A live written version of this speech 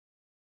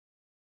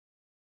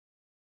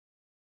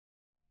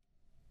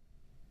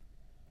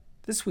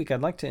This week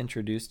I'd like to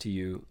introduce to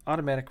you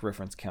automatic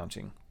reference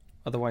counting,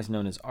 otherwise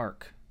known as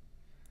ARC.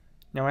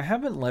 Now I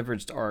haven't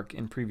leveraged ARC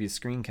in previous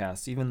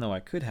screencasts even though I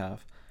could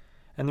have,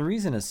 and the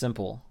reason is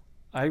simple.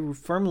 I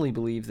firmly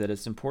believe that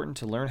it's important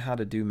to learn how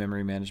to do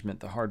memory management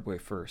the hard way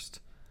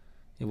first.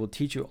 It will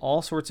teach you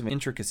all sorts of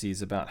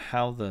intricacies about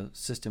how the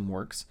system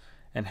works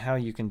and how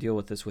you can deal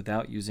with this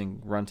without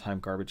using runtime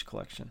garbage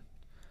collection.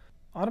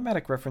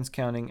 Automatic reference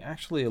counting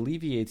actually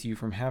alleviates you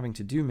from having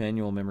to do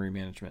manual memory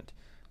management.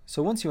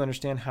 So once you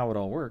understand how it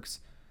all works,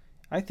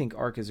 I think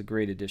ARC is a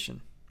great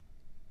addition.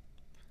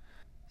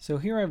 So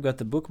here I've got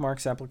the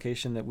bookmarks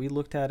application that we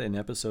looked at in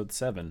episode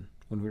 7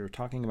 when we were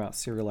talking about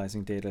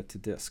serializing data to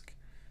disk.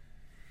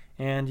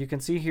 And you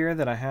can see here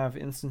that I have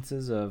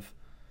instances of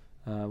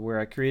where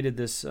I created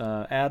this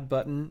add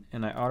button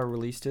and I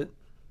auto-released it.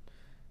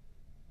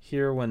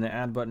 Here when the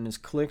add button is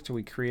clicked,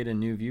 we create a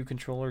new view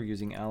controller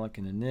using alloc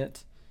and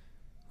init.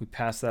 We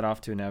pass that off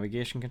to a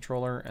navigation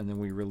controller and then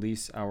we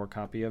release our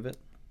copy of it.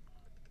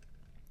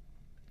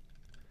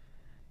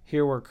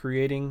 Here we're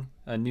creating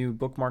a new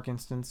bookmark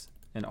instance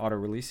and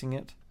auto-releasing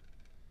it.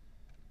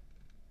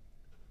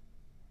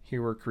 Here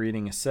we're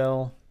creating a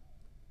cell.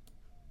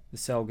 The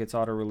cell gets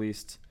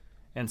auto-released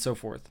and so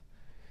forth.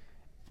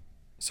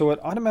 So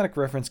what automatic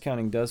reference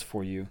counting does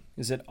for you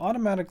is it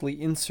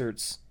automatically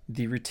inserts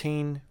the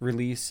retain,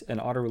 release, and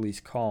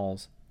auto-release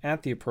calls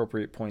at the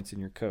appropriate points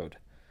in your code.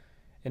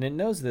 And it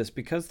knows this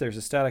because there's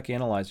a static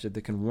analyzer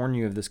that can warn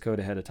you of this code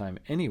ahead of time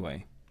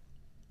anyway.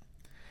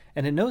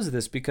 And it knows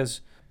this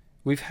because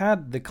we've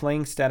had the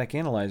Clang static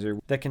analyzer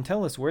that can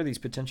tell us where these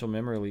potential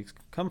memory leaks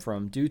come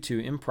from due to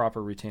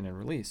improper retain and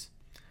release.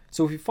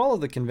 So if you follow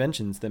the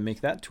conventions that make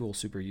that tool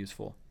super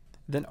useful,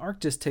 then ARC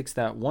just takes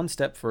that one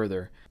step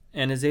further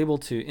and is able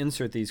to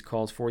insert these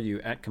calls for you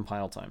at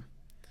compile time.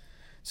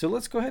 So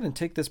let's go ahead and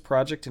take this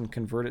project and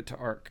convert it to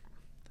ARC.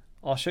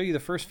 I'll show you the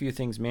first few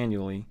things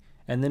manually,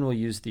 and then we'll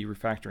use the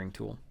refactoring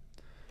tool.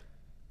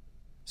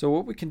 So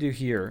what we can do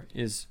here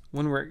is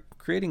when we're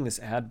creating this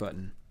add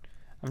button,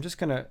 I'm just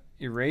going to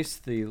erase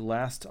the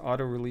last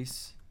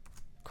auto-release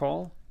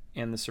call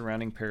and the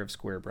surrounding pair of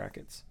square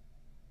brackets.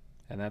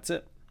 And that's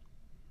it.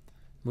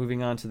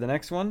 Moving on to the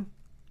next one,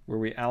 where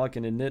we alloc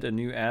and init a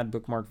new add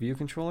bookmark view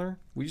controller,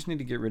 we just need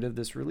to get rid of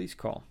this release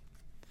call.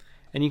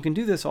 And you can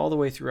do this all the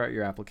way throughout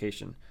your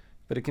application,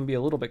 but it can be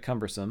a little bit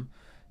cumbersome.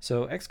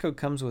 So Xcode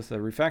comes with a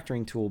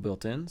refactoring tool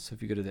built in. So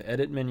if you go to the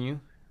Edit menu,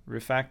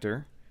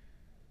 Refactor,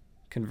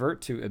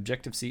 convert to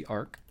Objective-C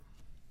ARC,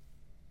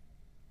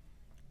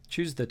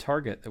 choose the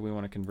target that we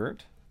want to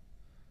convert,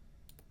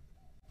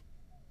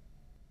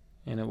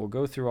 and it will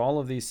go through all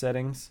of these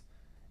settings,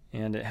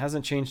 and it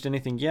hasn't changed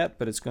anything yet,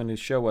 but it's going to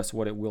show us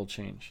what it will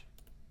change.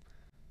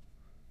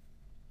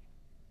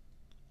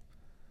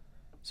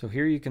 So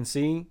here you can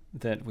see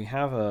that we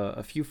have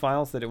a few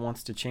files that it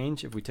wants to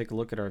change. If we take a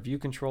look at our view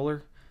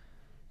controller,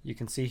 you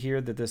can see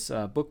here that this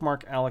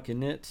bookmark alloc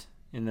init,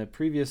 in the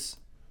previous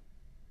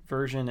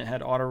version it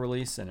had auto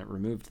release and it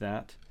removed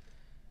that.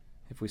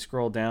 If we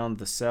scroll down,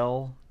 the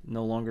cell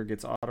no longer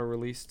gets auto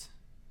released.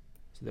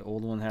 So the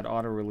old one had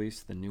auto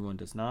release, the new one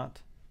does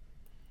not.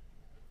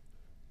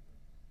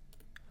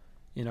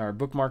 In our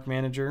bookmark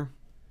manager,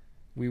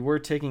 we were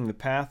taking the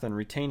path and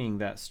retaining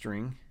that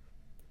string.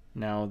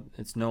 Now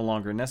it's no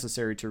longer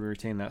necessary to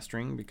retain that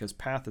string because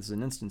path is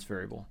an instance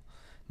variable.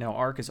 Now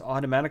ARC is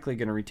automatically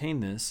going to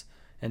retain this,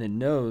 and it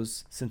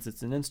knows, since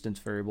it's an instance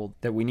variable,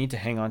 that we need to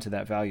hang on to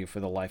that value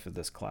for the life of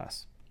this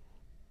class.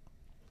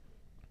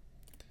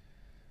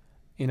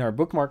 In our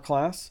bookmark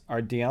class,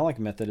 our dealloc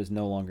method is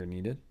no longer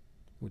needed,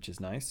 which is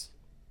nice.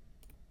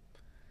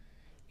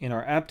 In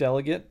our app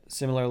delegate,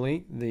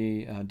 similarly,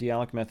 the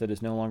dealloc method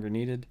is no longer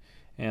needed,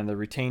 and the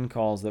retain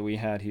calls that we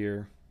had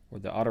here, or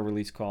the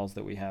auto-release calls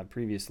that we had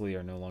previously,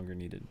 are no longer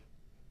needed.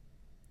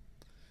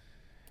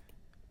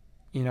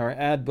 In our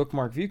add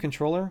bookmark view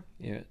controller,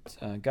 it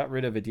got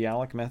rid of a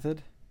dealloc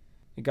method.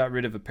 It got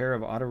rid of a pair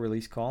of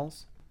auto-release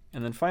calls.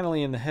 And then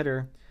finally in the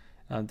header,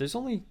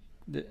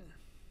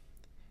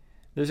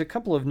 there's a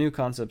couple of new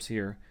concepts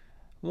here.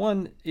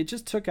 One, it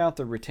just took out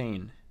the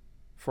retain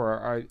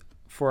for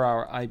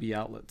our IB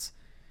outlets.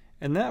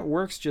 And that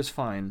works just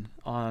fine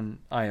on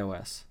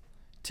iOS.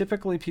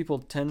 Typically people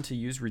tend to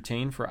use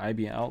retain for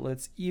IB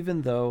outlets,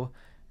 even though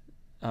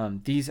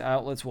these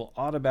outlets will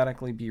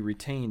automatically be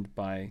retained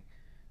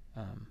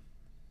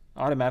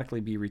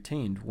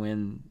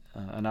when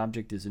an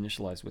object is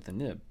initialized with a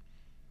nib.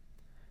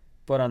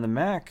 But on the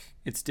Mac,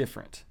 it's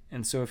different.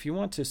 And so if you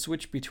want to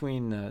switch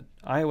between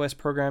iOS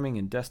programming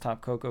and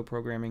desktop Cocoa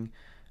programming,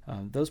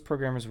 those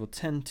programmers will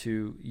tend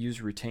to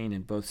use retain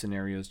in both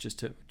scenarios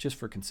just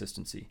for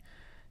consistency.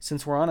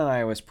 Since we're on an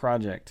iOS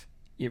project,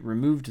 it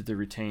removed the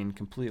retain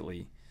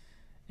completely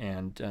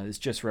and is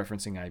just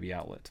referencing IB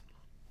outlet.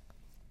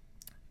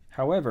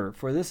 However,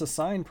 for this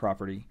assign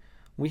property,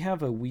 we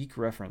have a weak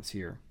reference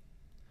here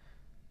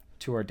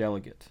to our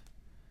delegate.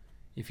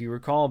 If you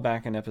recall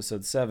back in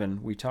episode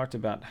 7, we talked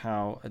about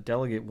how a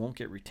delegate won't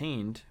get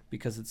retained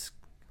because its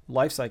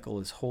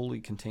lifecycle is wholly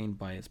contained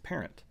by its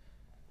parent.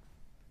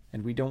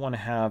 and we don't want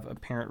to have a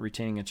parent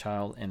retaining a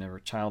child and a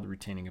child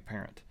retaining a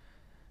parent.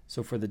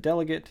 So for the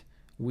delegate,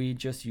 we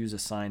just use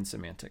assign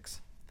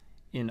semantics.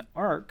 In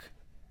ARC,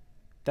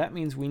 that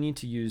means we need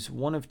to use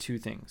one of two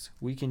things.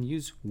 We can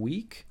use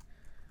weak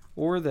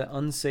or the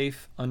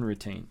unsafe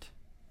unretained.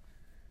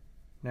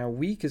 Now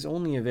weak is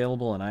only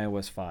available in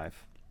iOS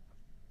 5.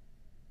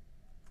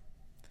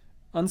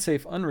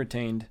 Unsafe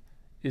unretained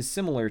is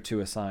similar to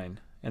assign,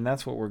 and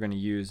that's what we're going to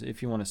use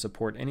if you want to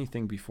support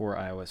anything before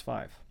iOS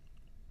 5.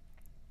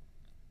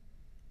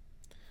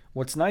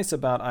 What's nice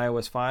about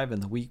iOS 5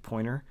 and the weak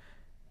pointer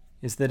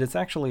is that it's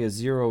actually a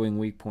zeroing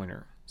weak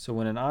pointer. So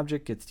when an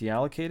object gets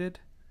deallocated,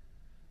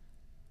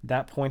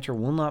 that pointer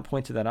will not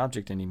point to that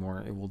object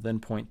anymore. It will then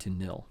point to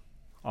nil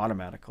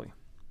automatically.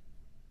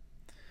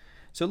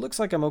 So it looks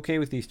like I'm okay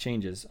with these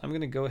changes. I'm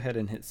going to go ahead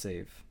and hit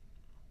save.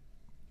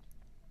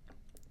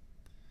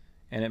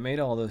 And it made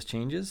all those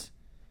changes.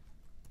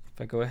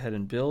 If I go ahead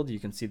and build, you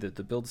can see that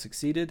the build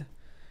succeeded.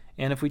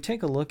 And if we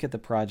take a look at the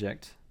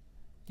project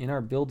in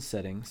our build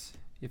settings,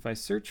 if I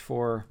search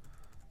for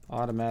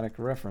automatic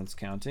reference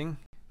counting,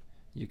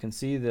 you can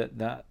see that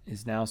that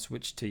is now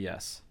switched to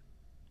yes.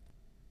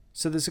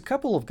 So there's a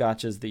couple of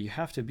gotchas that you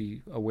have to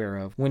be aware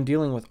of when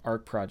dealing with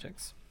ARC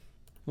projects.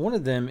 One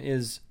of them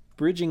is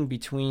bridging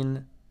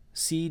between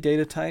C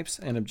data types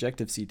and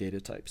Objective-C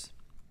data types.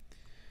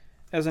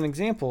 As an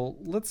example,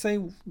 let's say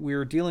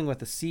we're dealing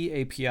with a C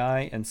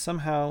API and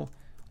somehow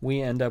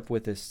we end up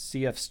with a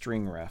CF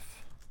string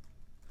ref.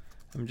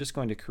 I'm just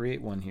going to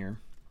create one here.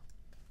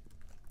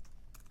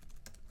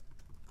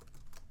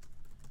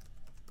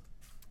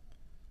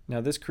 Now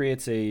this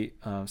creates a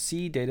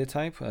C data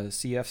type, a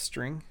CF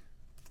string.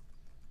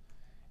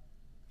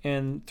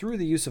 And through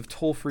the use of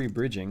toll-free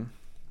bridging,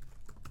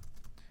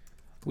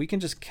 we can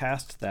just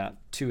cast that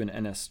to an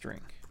NS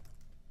string.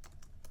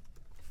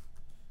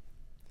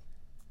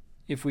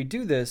 If we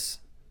do this,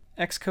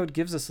 Xcode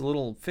gives us a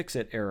little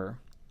fix-it error,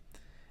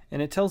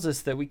 and it tells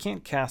us that we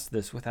can't cast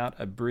this without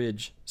a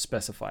bridge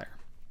specifier.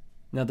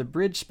 Now the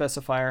bridge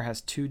specifier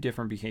has two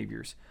different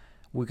behaviors.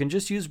 We can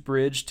just use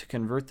bridge to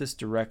convert this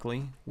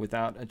directly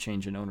without a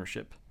change in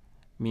ownership,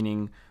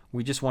 meaning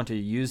we just want to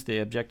use the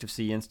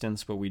Objective-C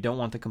instance, but we don't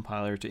want the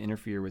compiler to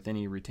interfere with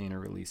any retain or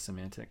release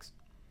semantics.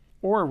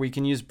 Or we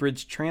can use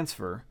bridge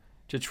transfer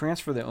to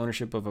transfer the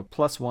ownership of a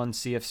 +1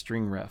 CF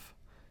string ref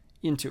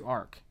into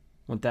ARC.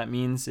 What that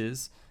means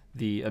is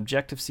the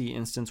Objective-C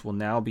instance will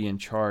now be in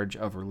charge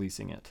of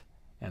releasing it,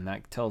 and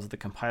that tells the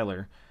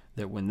compiler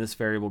that when this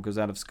variable goes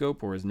out of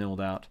scope or is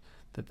nilled out,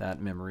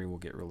 that memory will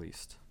get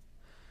released.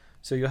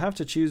 So you'll have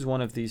to choose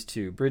one of these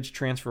two, bridge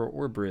transfer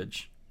or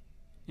bridge,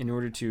 in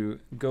order to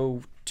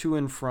go to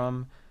and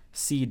from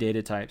C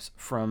data types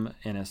from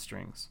NS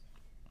strings.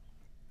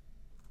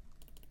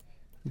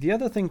 The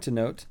other thing to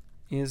note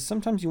is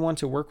sometimes you want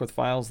to work with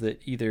files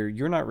that either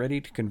you're not ready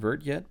to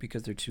convert yet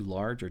because they're too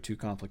large or too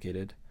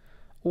complicated,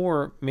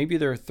 or maybe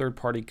they're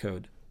third-party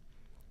code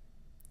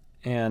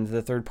and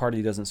the third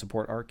party doesn't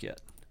support ARC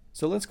yet.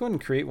 So let's go ahead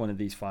and create one of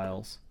these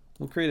files.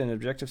 We'll create an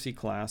Objective-C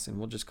class and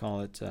we'll just call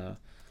it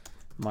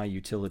my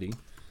utility.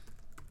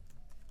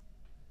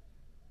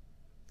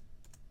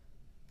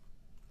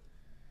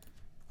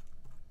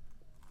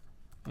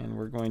 And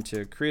we're going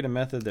to create a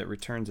method that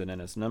returns an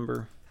NS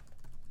number,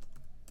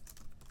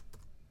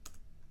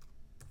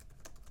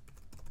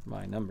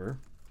 my number.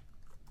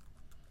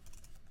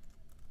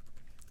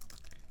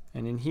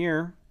 And in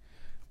here,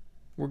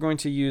 we're going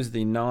to use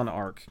the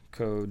non-ARC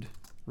code,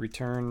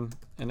 return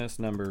NS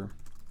number,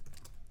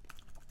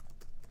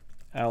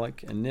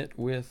 alloc init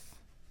with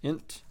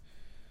int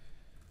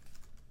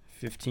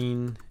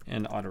 15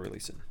 and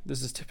auto-release it.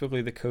 This is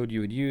typically the code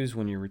you would use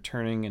when you're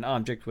returning an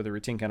object with a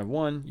retain count of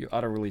 1. You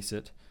auto-release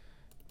it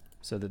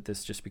so that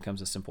this just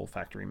becomes a simple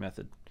factory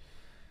method.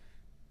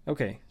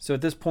 Okay, so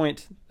at this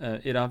point,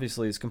 it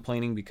obviously is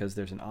complaining because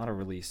there's an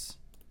auto-release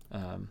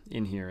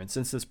in here. And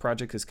since this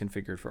project is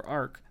configured for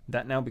ARC,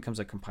 that now becomes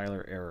a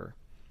compiler error.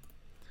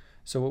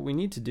 So what we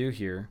need to do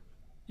here,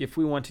 if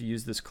we want to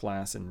use this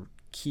class and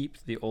keep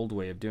the old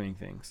way of doing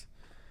things,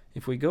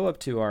 if we go up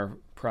to our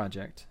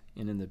project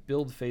and in the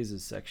build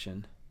phases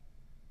section,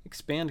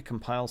 expand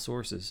compile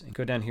sources and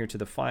go down here to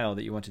the file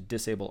that you want to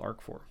disable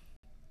ARC for.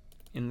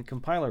 In the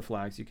compiler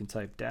flags, you can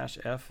type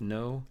 -f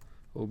no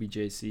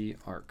objc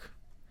arc,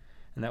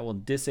 and that will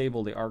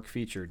disable the ARC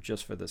feature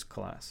just for this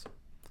class.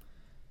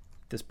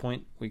 At this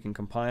point, we can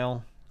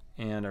compile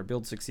and our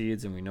build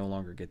succeeds and we no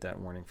longer get that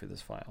warning for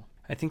this file.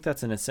 I think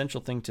that's an essential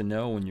thing to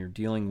know when you're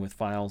dealing with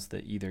files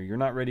that either you're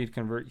not ready to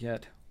convert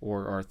yet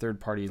or are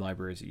third-party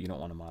libraries that you don't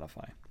want to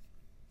modify.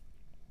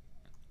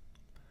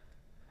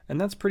 And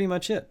that's pretty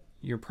much it.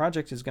 Your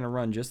project is going to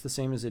run just the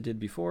same as it did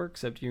before,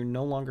 except you're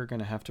no longer going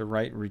to have to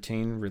write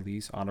retain,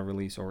 release,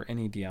 auto-release, or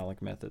any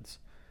dealloc methods.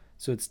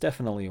 So it's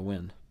definitely a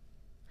win.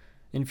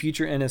 In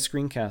future NS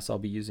screencasts, I'll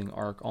be using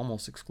ARC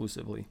almost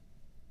exclusively.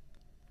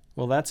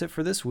 Well, that's it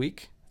for this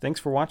week. Thanks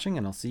for watching,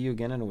 and I'll see you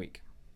again in a week.